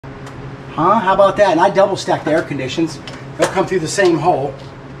Huh? How about that? And I double stack the air conditions. They'll come through the same hole,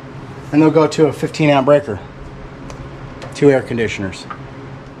 and they'll go to a 15-amp breaker. 2 air conditioners.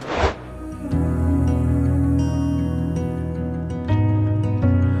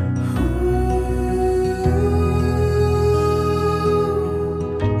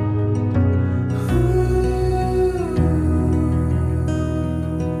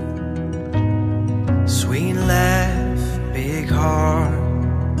 Sweet laugh, big heart,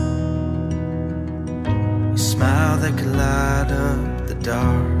 a smile that could light up the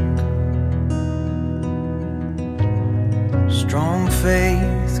dark. Strong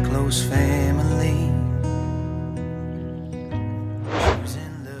faith, close family.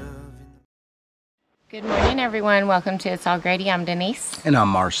 Good morning, everyone. Welcome to It's All Grady. I'm Denise. And I'm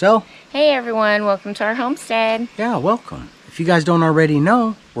Marcel. Hey, everyone. Welcome to our homestead. Yeah, welcome. If you guys don't already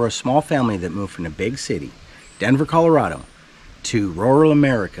know, we're a small family that moved from the big city, Denver, Colorado, to rural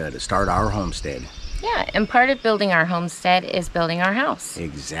America to start our homestead. Yeah, and part of building our homestead is building our house.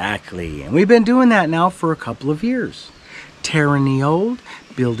 Exactly. And we've been doing that now for a couple of years. Tearing the old,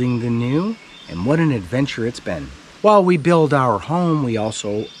 building the new, and what an adventure it's been. While we build our home, we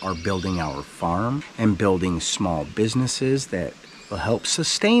also are building our farm and building small businesses that will help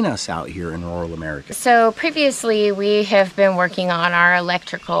sustain us out here in rural America. So previously we have been working on our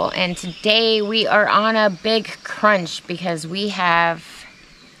electrical, and today we are on a big crunch because we have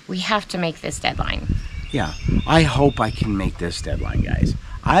to make this deadline. Yeah, I hope I can make this deadline, guys.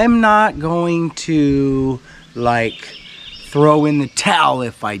 I'm not going to throw in the towel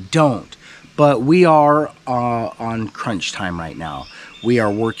if I don't, but we are on crunch time right now. We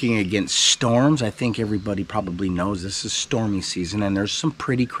are working against storms. I think everybody probably knows this is stormy season, and there's some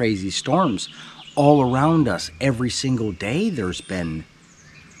pretty crazy storms all around us. Every single day there's been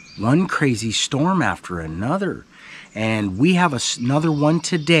one crazy storm after another, and we have another one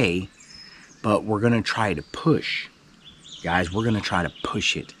today, but we're gonna try to push. Guys, we're gonna try to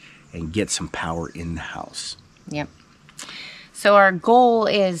push it and get some power in the house. Yep. So our goal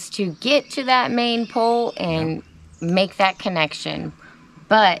is to get to that main pole and make that connection.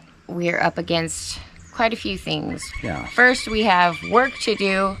 But we're up against quite a few things. Yeah. First, we have work to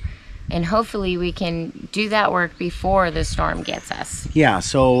do, and hopefully we can do that work before the storm gets us. Yeah,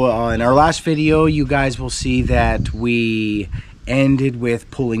 so in our last video, you guys will see that we ended with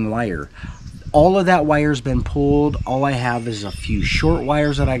pulling wire. All of that wire's been pulled. All I have is a few short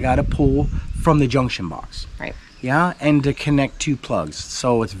wires that I gotta pull from the junction box. Right. Yeah, and to connect 2 plugs.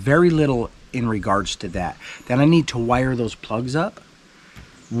 So it's very little in regards to that. Then I need to wire those plugs up,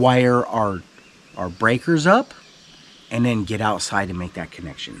 wire our breakers up, and then get outside and make that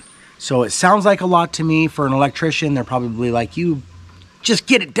connection. So it sounds like a lot to me. For an electrician, they're probably like, you just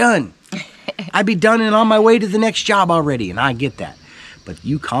get it done. I'd be done and on my way to the next job already, and I get that. But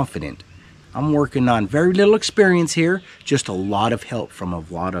you confident. I'm working on very little experience here, just a lot of help from a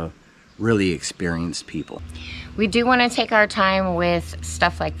lot of really experienced people. We do want to take our time with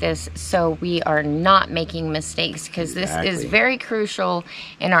stuff like this so we are not making mistakes, because this is very crucial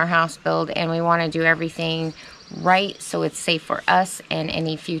in our house build, and we want to do everything right so it's safe for us and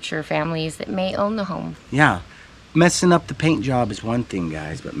any future families that may own the home. Yeah, messing up the paint job is one thing,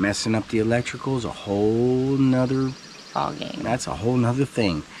 guys, but messing up the electrical is a whole nother ball game. That's a whole nother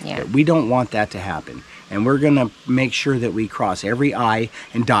thing. Yeah. But we don't want that to happen. And we're gonna make sure that we cross every I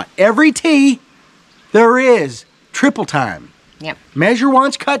and dot every T there is, triple time. Yep. Measure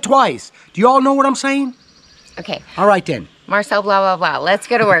once, cut twice. Do you all know what I'm saying? Okay. All right then. Marcel, blah, blah, blah. Let's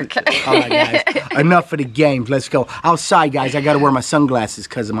go to work. All right, guys. Enough of the games. Let's go. Outside, guys, I got to wear my sunglasses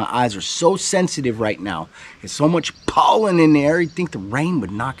because my eyes are so sensitive right now. There's so much pollen in the air. You'd think the rain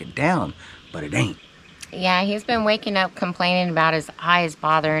would knock it down, but it ain't. Yeah, he's been waking up complaining about his eyes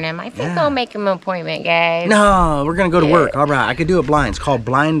bothering him. I think I'll make him an appointment, guys. No, we're going to go to work. All right, I could do it blind. It's called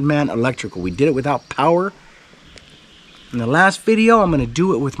Blind Man Electrical. We did it without power. In the last video, I'm going to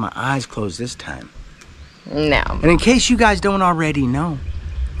do it with my eyes closed this time. No. And in case you guys don't already know,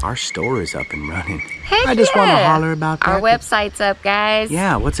 our store is up and running. Heck I just want to holler about that. Our website's up, guys.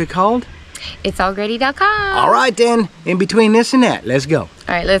 Yeah, what's it called? Itsallgrady.com. All right, then. In between this and that, let's go. All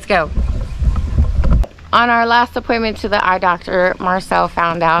right, let's go. On our last appointment to the eye doctor, Marcel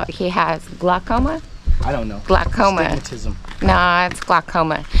found out he has glaucoma. I don't know. Glaucoma. Astigmatism. Nah, it's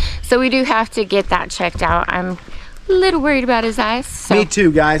glaucoma. So we do have to get that checked out. I'm a little worried about his eyes. So. Me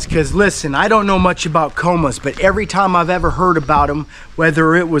too, guys, because listen, I don't know much about comas, but every time I've ever heard about them,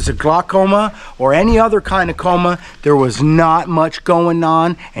 whether it was a glaucoma or any other kind of coma, there was not much going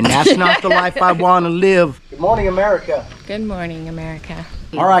on, and that's not the life I want to live. Good morning, America. Good morning, America.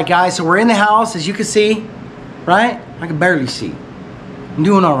 All right, guys, so we're in the house, as you can see, right? I can barely see. I'm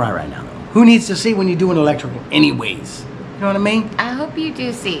doing all right now, though. Who needs to see when you're doing electrical anyways? You know what I mean? I hope you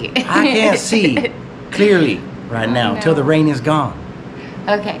do see. I can't see clearly right now until the rain is gone.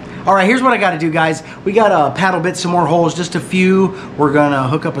 Okay. All right, here's what I got to do, guys. We got to paddle bit some more holes, just a few. We're going to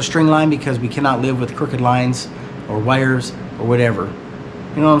hook up a string line because we cannot live with crooked lines or wires or whatever.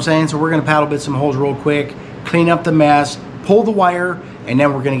 You know what I'm saying? So we're going to paddle bit some holes real quick, clean up the mess, pull the wire, and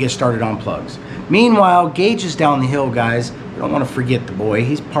then we're going to get started on plugs. Meanwhile, Gage is down the hill, guys. We don't want to forget the boy.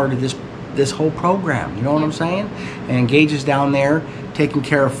 He's part of this whole program. You know what I'm saying? And Gage is down there taking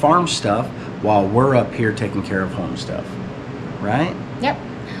care of farm stuff while we're up here taking care of home stuff. Right? Yep.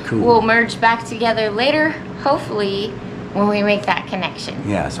 Cool. We'll merge back together later, hopefully, when we make that connection.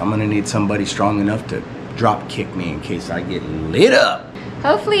 Yes, I'm going to need somebody strong enough to drop kick me in case I get lit up.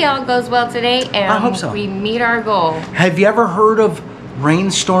 Hopefully all goes well today and I hope so. We meet our goal. Have you ever heard of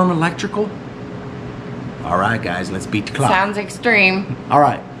rainstorm electrical? All right, guys, let's beat the clock. Sounds extreme. All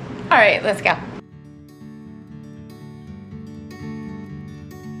right. All right, let's go.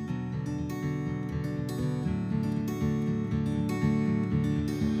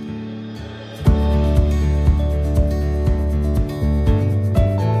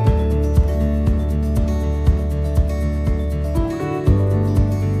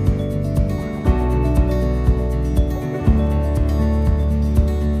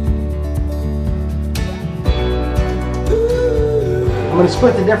 I'm going to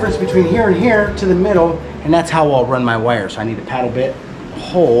split the difference between here and here to the middle, and that's how I'll run my wire. So I need a paddle bit a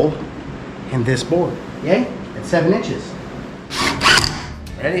hole in this board. Yay? It's 7 inches.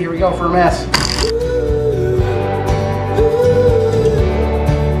 Ready? Here we go for a mess.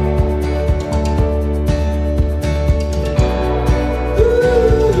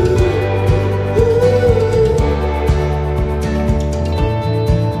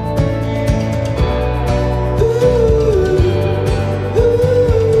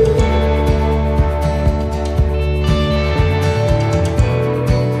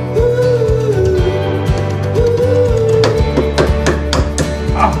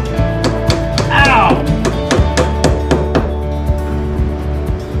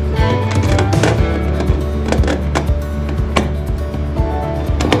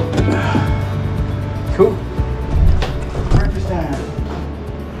 Cool. Breakfast time.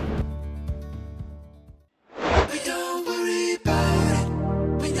 We don't worry about it.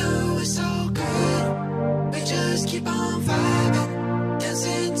 We know it's all good. We just keep on vibing,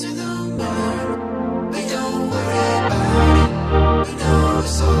 dancing to the moon. We don't worry about it. We know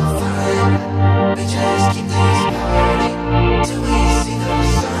it's all fine. We just keep this party till we see the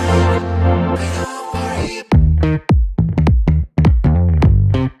sun. We don't worry about it.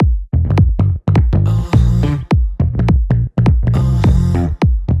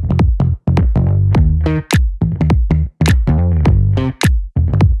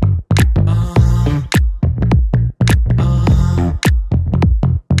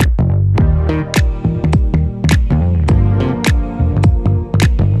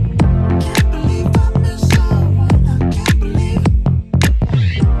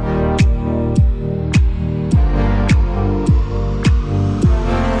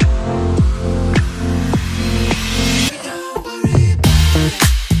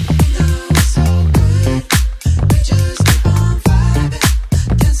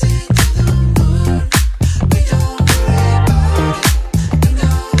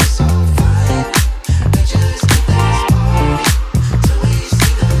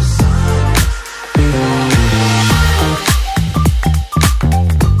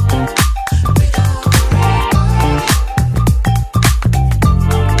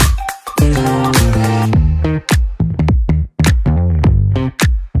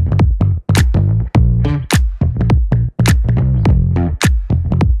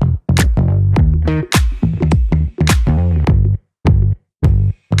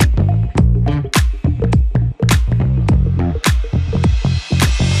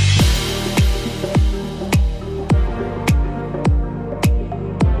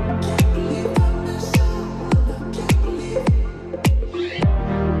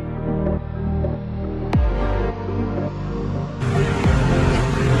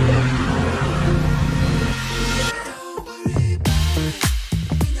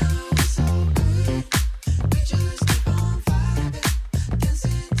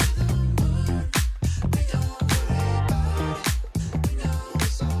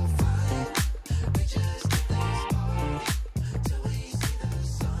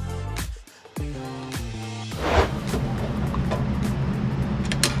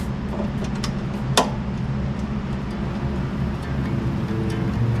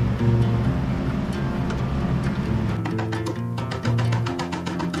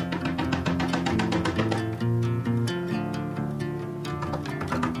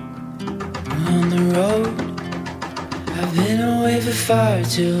 for far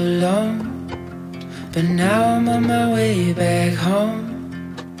too long, but now I'm on my way back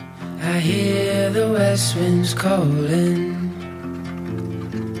home. I hear the west winds calling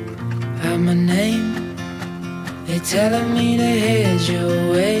out my name. They're telling me to head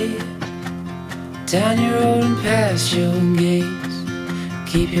your way, down your road and past your gates.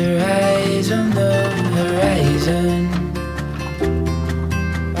 Keep your eyes on the horizon.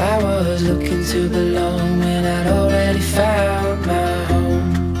 I was looking to belong when I'd already found my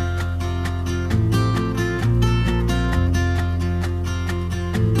home.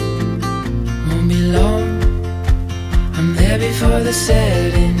 Won't be long, I'm there before the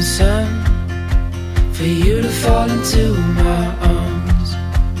setting sun, for you to fall into my arms,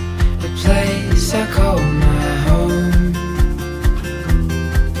 a place I call my home.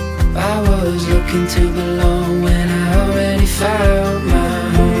 I was looking to belong when I already found my home.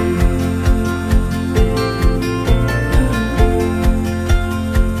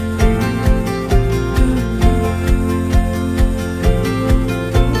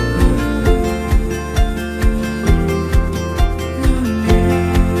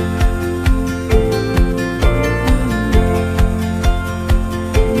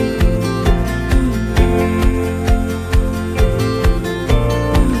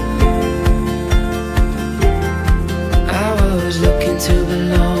 To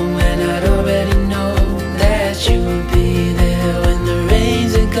belong when I'd already known that you would be there when the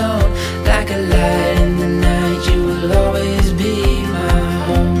rains are gone. Like a light in the night, you will always be my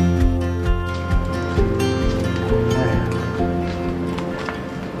home.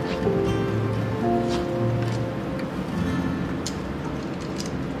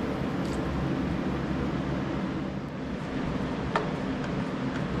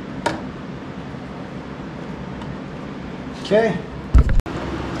 Okay.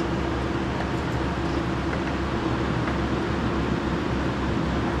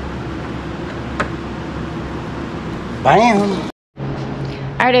 Bam!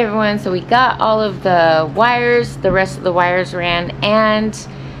 Alright everyone, so we got all of the wires, the rest of the wires ran, and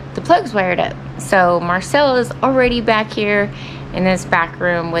the plugs wired up. So Marcel is already back here in this back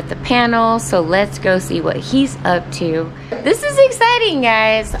room with the panel, so let's go see what he's up to. This is exciting,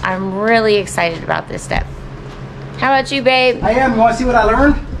 guys. I'm really excited about this step. How about you, babe? I am. You want to see what I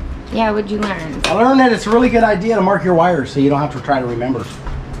learned? Yeah, what'd you learn? I learned that it's a really good idea to mark your wires so you don't have to try to remember.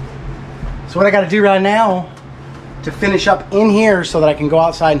 So what I got to do right now to finish up in here so that I can go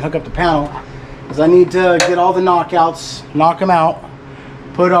outside and hook up the panel is I need to get all the knockouts, knock them out,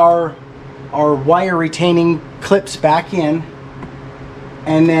 put our wire retaining clips back in,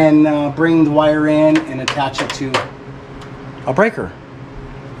 and then bring the wire in and attach it to a breaker.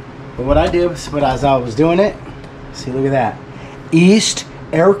 But what I did was, as I was doing it, see, look at that. East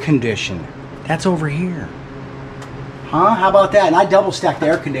air condition. That's over here. Huh? How about that? And I double stack the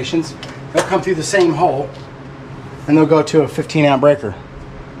air conditions. They'll come through the same hole and they'll go to a 15 amp breaker.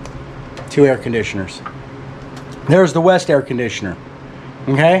 2 air conditioners. There's the west air conditioner.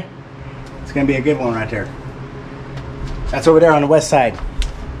 Okay? It's gonna be a good one right there. That's over there on the west side.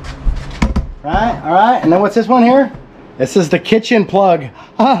 Right? Alright, and then what's this one here? This is the kitchen plug.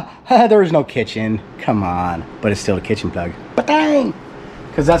 There is no kitchen. Come on. But it's still a kitchen plug. But dang!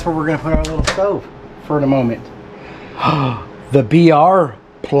 Because that's where we're gonna put our little stove for the moment. The BR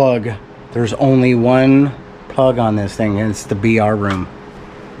plug. There's only one plug on this thing, and it's the BR room.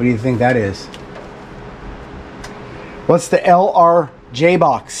 What do you think that is? What's the LRJ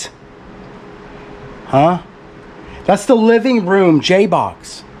box? Huh? That's the living room J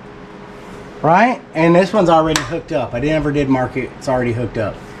box. Right? And this one's already hooked up. I never did mark it. It's already hooked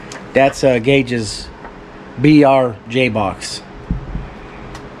up. That's Gage's BRJ box.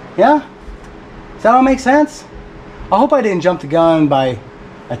 Yeah? Does that all make sense? I hope I didn't jump the gun by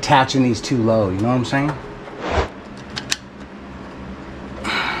attaching these too low. You know what I'm saying?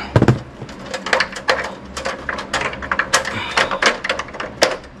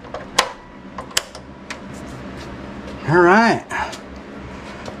 All right.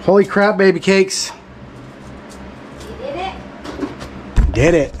 Holy crap, baby cakes. You did it?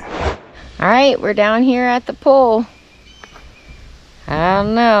 Did it. All right, we're down here at the pool. I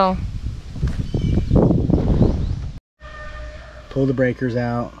don't know. Pull the breakers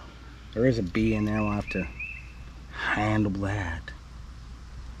out. There is a bee in there. We'll have to handle that.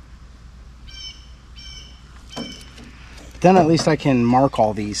 Then at least I can mark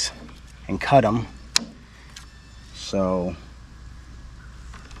all these and cut them. So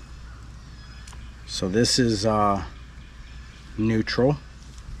this is neutral,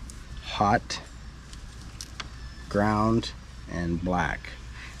 hot, ground, and black.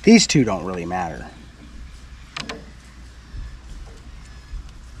 These two don't really matter.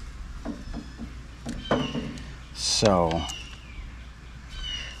 So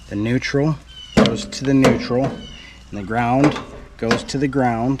the neutral goes to the neutral, and the ground goes to the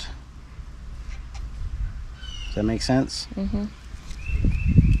ground. Does that make sense? Mm-hmm.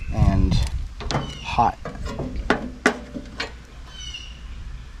 And hot.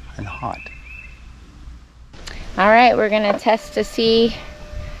 And hot. All right, we're gonna test to see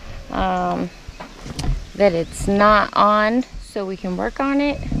that it's not on, so we can work on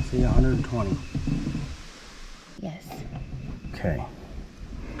it. See, 120. Yes. Okay.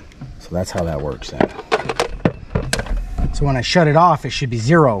 So that's how that works then. So when I shut it off, it should be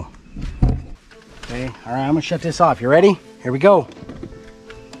 0. Okay, all right, I'm gonna shut this off. You ready? Here we go.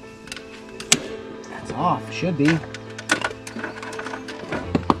 That's off, it should be.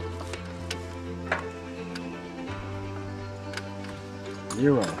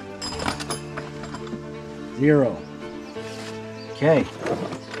 Zero. Okay.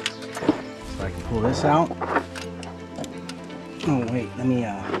 So I can pull this out. Oh wait, let me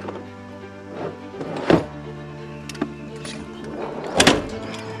just gonna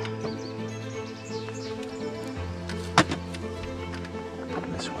pull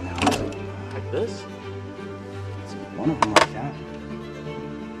this one out. Like this? Let's get one of them like that.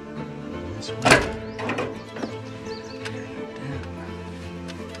 This one.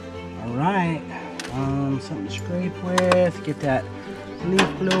 Alright. Something to scrape with. Get that leaf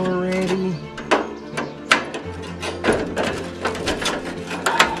blower ready.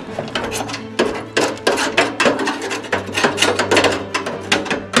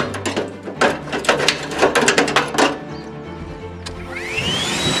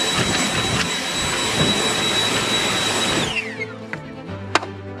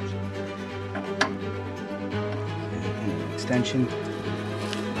 Extension.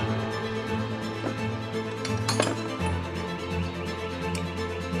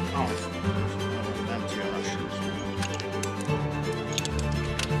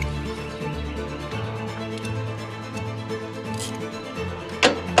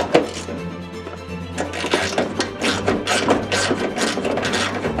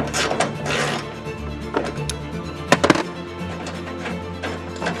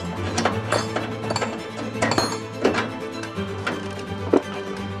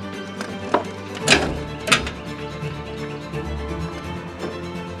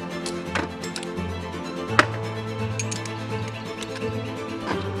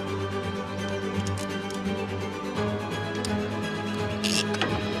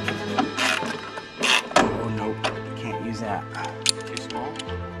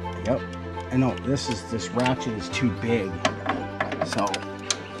 I know this ratchet is too big, so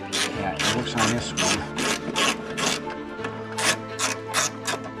yeah, it works on this one.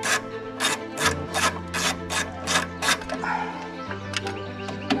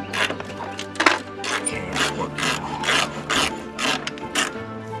 Okay, it's working.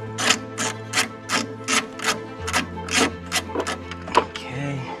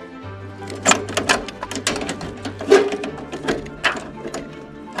 Okay.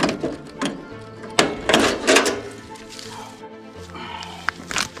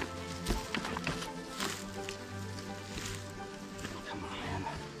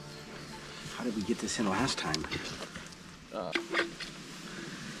 How did we get this in last time?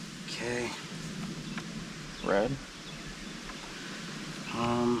 Okay. Red.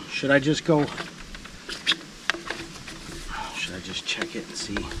 Should I just go? Should I just check it and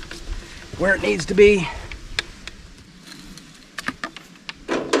see where it needs to be?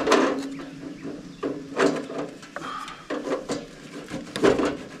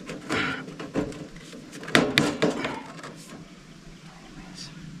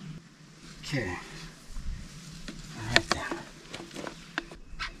 Okay. All right then.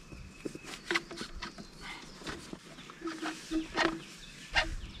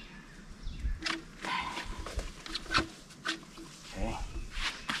 Okay.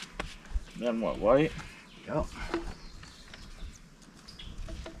 Then what, white? Yep.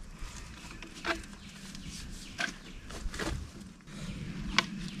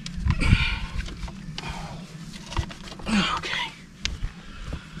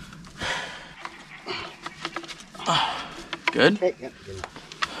 Good? Okay, yep, good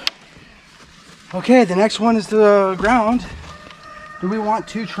enough. Okay, the next one is the ground. Do we want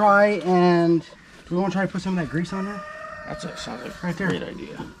to try to put some of that grease on there? That's it. Sounds like Right there. a great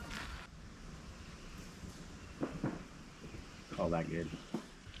idea. Oh, that good.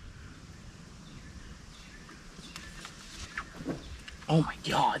 Oh my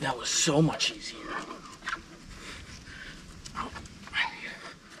god, that was so much easier.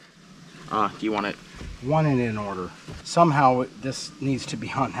 Do you want it? Want it in order. Somehow this needs to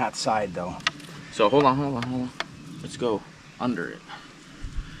be on that side though. So hold on. Let's go under it.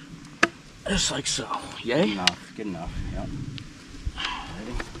 Just like so. Good Yay? enough. Good enough. Yep.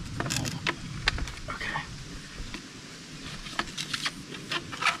 Ready? Okay.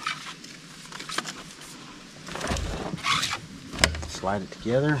 Slide it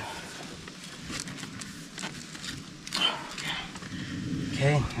together.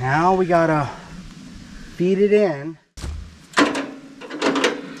 Okay, now we gotta feed it in.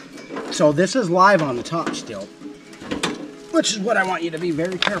 So this is live on the top still, which is what I want you to be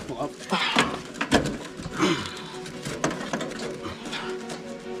very careful of.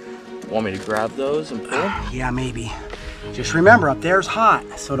 Want me to grab those and pull? Yeah, maybe. Just remember, up there's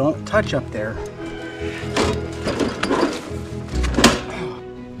hot, so don't touch up there.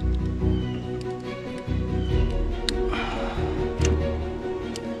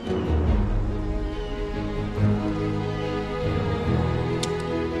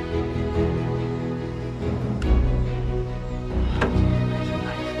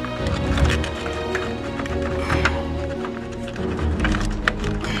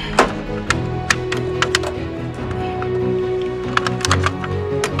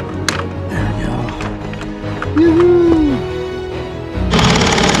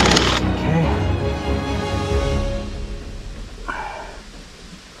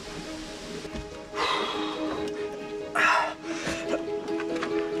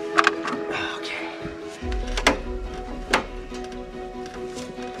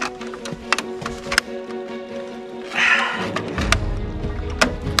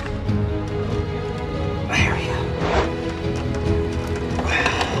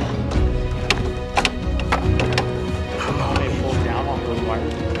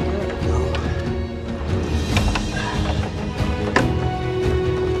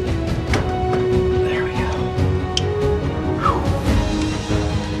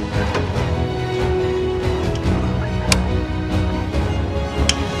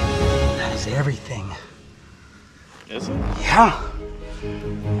 Everything. Is it? Yeah.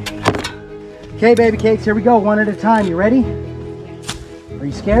 Okay, baby cakes, here we go, one at a time. You ready? Are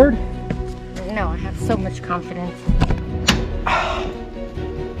you scared? No, I have so much confidence.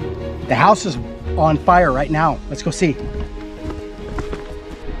 The house is on fire right now. Let's go see.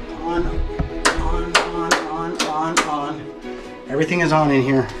 On. Everything is on in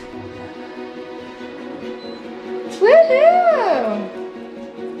here. Woohoo!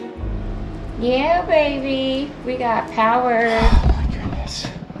 Yeah, baby, we got power. Oh my goodness.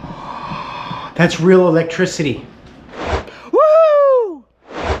 That's real electricity. Woohoo!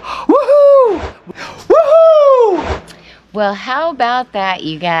 Woohoo! Woohoo! Well, how about that,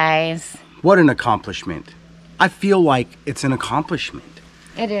 you guys? What an accomplishment. I feel like it's an accomplishment.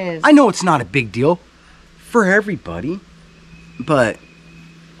 It is. I know it's not a big deal for everybody, but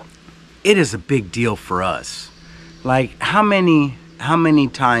it is a big deal for us. Like, how many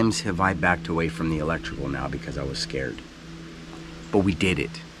times have I backed away from the electrical now because I was scared? But we did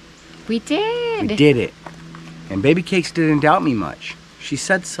it. We did. We did it. And Baby Cakes didn't doubt me much. She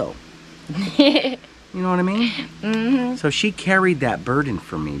said so. You know what I mean? Mm-hmm. So she carried that burden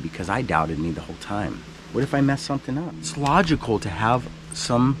for me because I doubted me the whole time. What if I messed something up? It's logical to have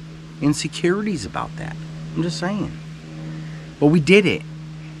some insecurities about that. I'm just saying. But we did it.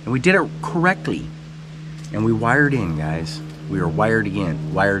 And we did it correctly. And we wired in, guys. We are wired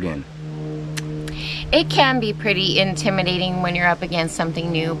in. It can be pretty intimidating when you're up against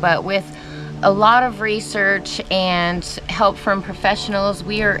something new, but with a lot of research and help from professionals,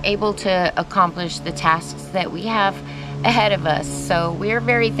 we are able to accomplish the tasks that we have ahead of us. So we are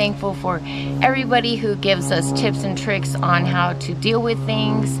very thankful for everybody who gives us tips and tricks on how to deal with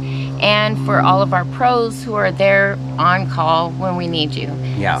things, and for all of our pros who are there on call when we need you.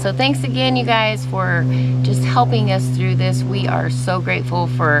 Yeah. So thanks again, you guys, for just helping us through this. We are so grateful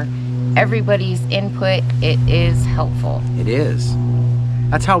for everybody's input. It is helpful. It is.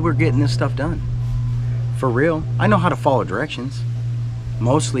 That's how we're getting this stuff done. For real. I know how to follow directions.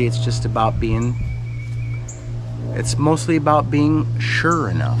 Mostly it's just about being sure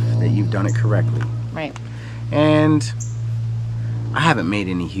enough that you've done it correctly. Right. And I haven't made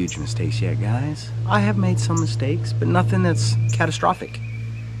any huge mistakes yet, guys. I have made some mistakes, but nothing that's catastrophic.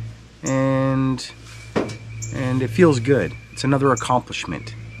 And it feels good. It's another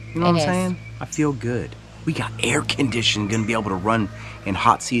accomplishment. You know what I'm saying? I feel good. We got air conditioning, gonna be able to run in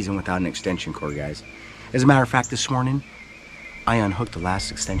hot season without an extension cord, guys. As a matter of fact, this morning, I unhooked the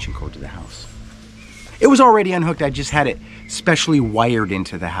last extension cord to the house. It was already unhooked, I just had it specially wired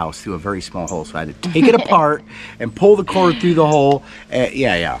into the house through a very small hole. So I had to take it apart and pull the cord through the hole.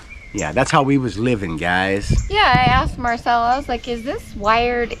 Yeah, that's how we was living, guys. Yeah, I asked Marcel, I was like, is this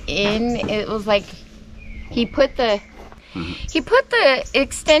wired in? It was like, he put the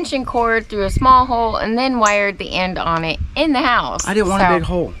extension cord through a small hole and then wired the end on it in the house. I didn't want a big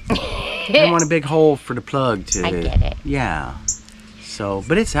hole. I didn't want a big hole for the plug to... I get it. Yeah. So,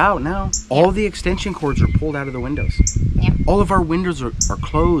 but it's out now. All the extension cords are pulled out of the windows. Yep. All of our windows are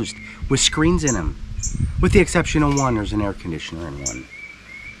closed with screens in them. With the exception of one, there's an air conditioner in one.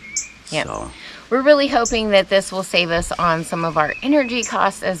 Yep. So. We're really hoping that this will save us on some of our energy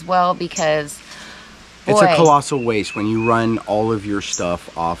costs as well, because boy, it's a colossal waste when you run all of your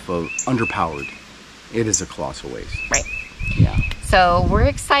stuff off of underpowered. It is a colossal waste. Right. Yeah. So we're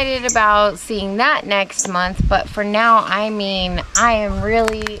excited about seeing that next month, but for now, I mean, I am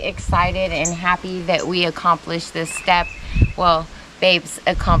really excited and happy that we accomplished this step. Well, Babes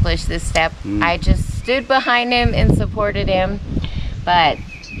accomplished this step. I just stood behind him and supported him, but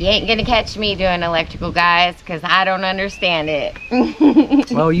you ain't gonna catch me doing electrical, guys, because I don't understand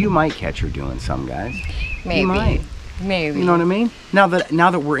it. Well, you might catch her doing some, guys. Maybe. You might. Maybe. You know what I mean? Now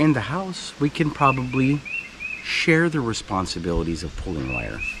that we're in the house, we can probably share the responsibilities of pulling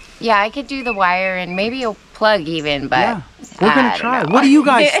wire. Yeah, I could do the wire and maybe a plug even, but Yeah, we're gonna try. What do you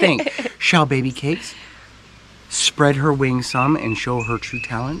guys think? Shall Baby Cakes spread her wings some and show her true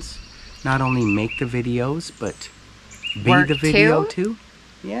talents? Not only make the videos, but be Work the video too?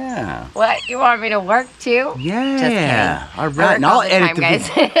 Yeah. What? You want me to work too? Yeah. Just All kidding. right. I Now I'll work all edit the the time,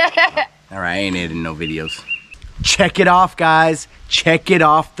 video. guys. All right, I ain't editing no videos. Check it off, guys. Check it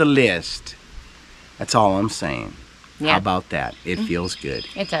off the list. That's all I'm saying. Yeah. How about that? It feels good.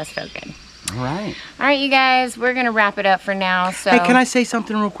 It does feel good. All right. All right, you guys, we're going to wrap it up for now. So. Hey, can I say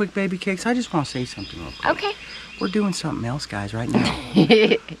something real quick, Baby Cakes? I just want to say something real quick. Okay. We're doing something else, guys, right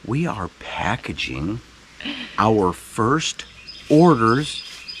now. We are packaging our first orders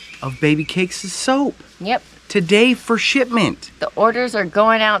of Baby Cakes' soap Yep. today for shipment. The orders are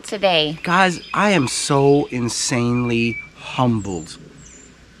going out today. Guys, I am so insanely humbled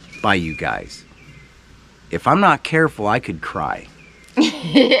by you guys. If I'm not careful, I could cry.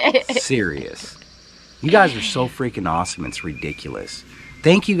 Serious. You guys are so freaking awesome. It's ridiculous.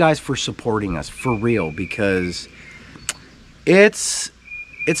 Thank you guys for supporting us, for real, because it's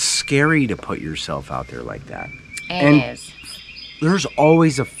scary to put yourself out there like that. It is. There's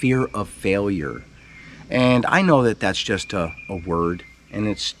always a fear of failure. And I know that that's just a word, and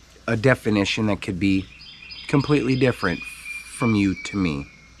it's a definition that could be completely different from you to me.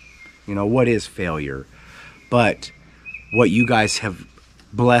 You know, what is failure? But what you guys have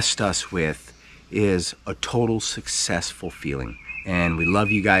blessed us with is a total successful feeling. And we love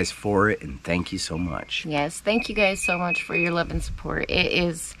you guys for it, and thank you so much. Yes, thank you guys so much for your love and support. It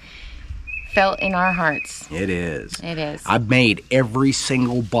is felt in our hearts. It is. It is. I've made every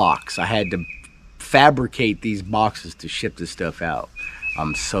single box. I had to fabricate these boxes to ship this stuff out.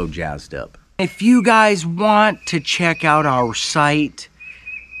 I'm so jazzed up. If you guys want to check out our site,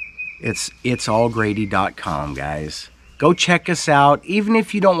 it's itsallgrady.com, guys. Go check us out. Even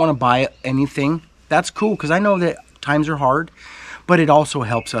if you don't want to buy anything, that's cool, because I know that times are hard, but it also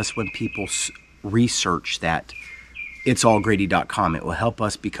helps us when people research that itsallgrady.com. It will help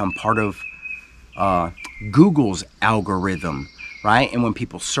us become part of Google's algorithm, right? And when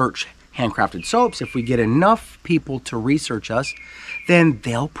people search handcrafted soaps, if we get enough people to research us, then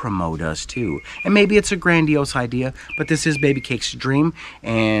they'll promote us too. And maybe it's a grandiose idea, but this is Baby Cake's dream,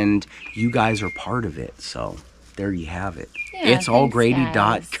 and you guys are part of it. So there you have it. Yeah,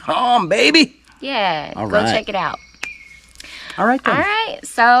 itsallgrady.com, baby. Yeah, All go right. check it out. All right, then. All right,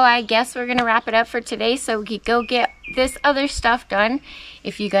 so I guess we're going to wrap it up for today so we can go get this other stuff done.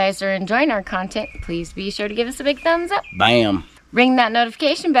 If you guys are enjoying our content, please be sure to give us a big thumbs up. Bam. Ring that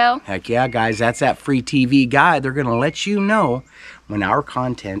notification bell. Heck yeah, guys. That's that free TV guide. They're going to let you know when our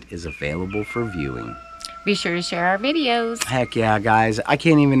content is available for viewing. Be sure to share our videos. Heck yeah, guys. I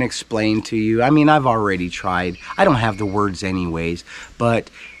can't even explain to you. I mean, I've already tried. I don't have the words anyways, but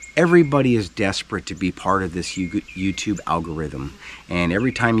everybody is desperate to be part of this YouTube algorithm. And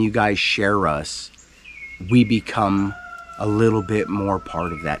every time you guys share us, we become a little bit more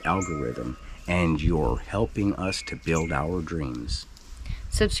part of that algorithm. And you're helping us to build our dreams.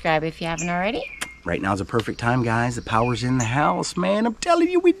 Subscribe if you haven't already. Right now's a perfect time, guys. The power's in the house, man. I'm telling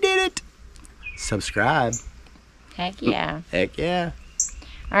you, we did it. Subscribe. Heck yeah. Heck yeah.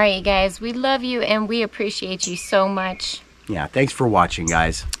 All right, you guys. We love you and we appreciate you so much. Yeah, thanks for watching,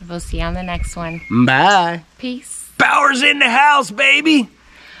 guys. We'll see you on the next one. Bye. Peace. Power's in the house, baby.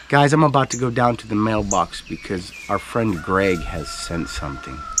 Guys, I'm about to go down to the mailbox because our friend Greg has sent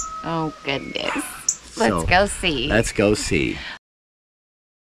something. Oh, goodness. So, Let's go see. Let's go see.